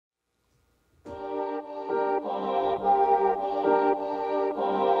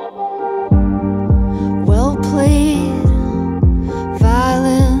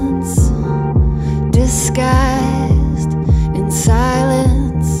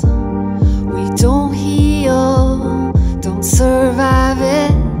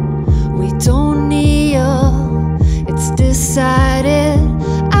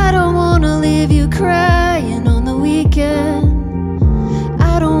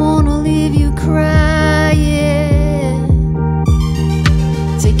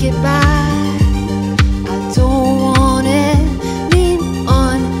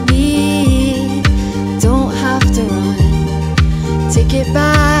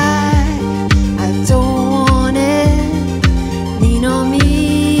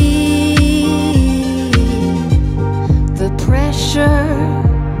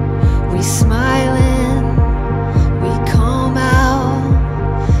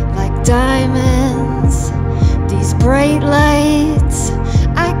diamonds, these bright lights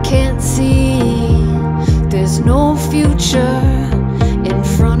I can't see. There's no future in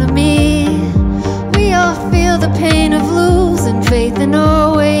front of me. We all feel the pain of losing faith in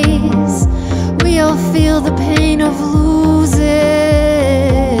our ways. We all feel the pain of losing.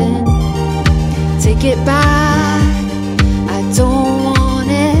 Take it back, I don't want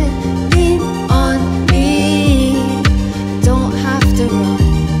it. Lean on me, don't have to run.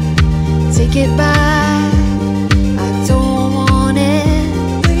 Take it back, I don't want it.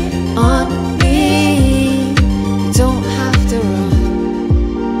 Lean on me, you don't have to run.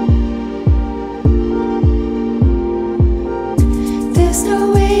 There's no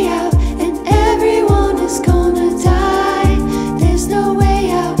way out and everyone is gonna die. There's no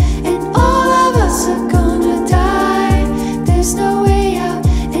way out and all of us are gonna die. There's no way out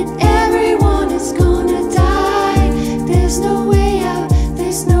and everyone is gonna die. There's no way out,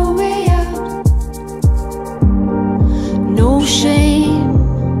 there's no way out. No shame,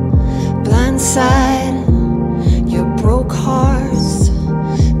 blindside, your broke hearts,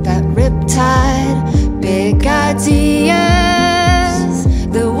 that riptide, big ideas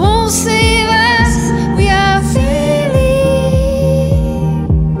that won't save us. We are failing.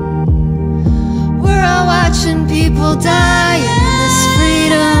 We're all watching people die in this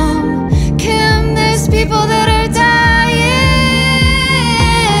freedom. Kim, there's people that are dying.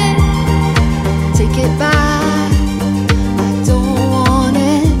 Take it back, I don't want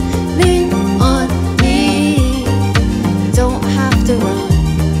it. Lean on me, you don't have to run.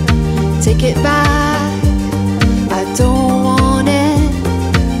 Take it back, I don't want it.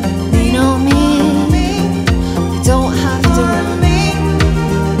 Lean on me, you don't have to run.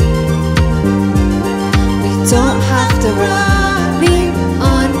 We don't have to run. Lean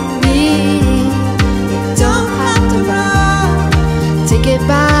on me, you don't have to run. Take it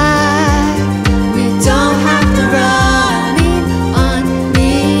back, we don't have to run. Lean on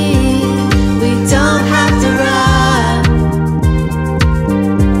me, we don't have to run.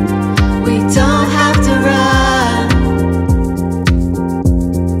 We don't have to run.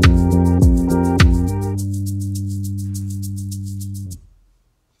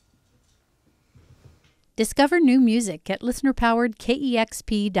 Discover new music at listener-powered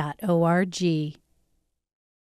KEXP.org.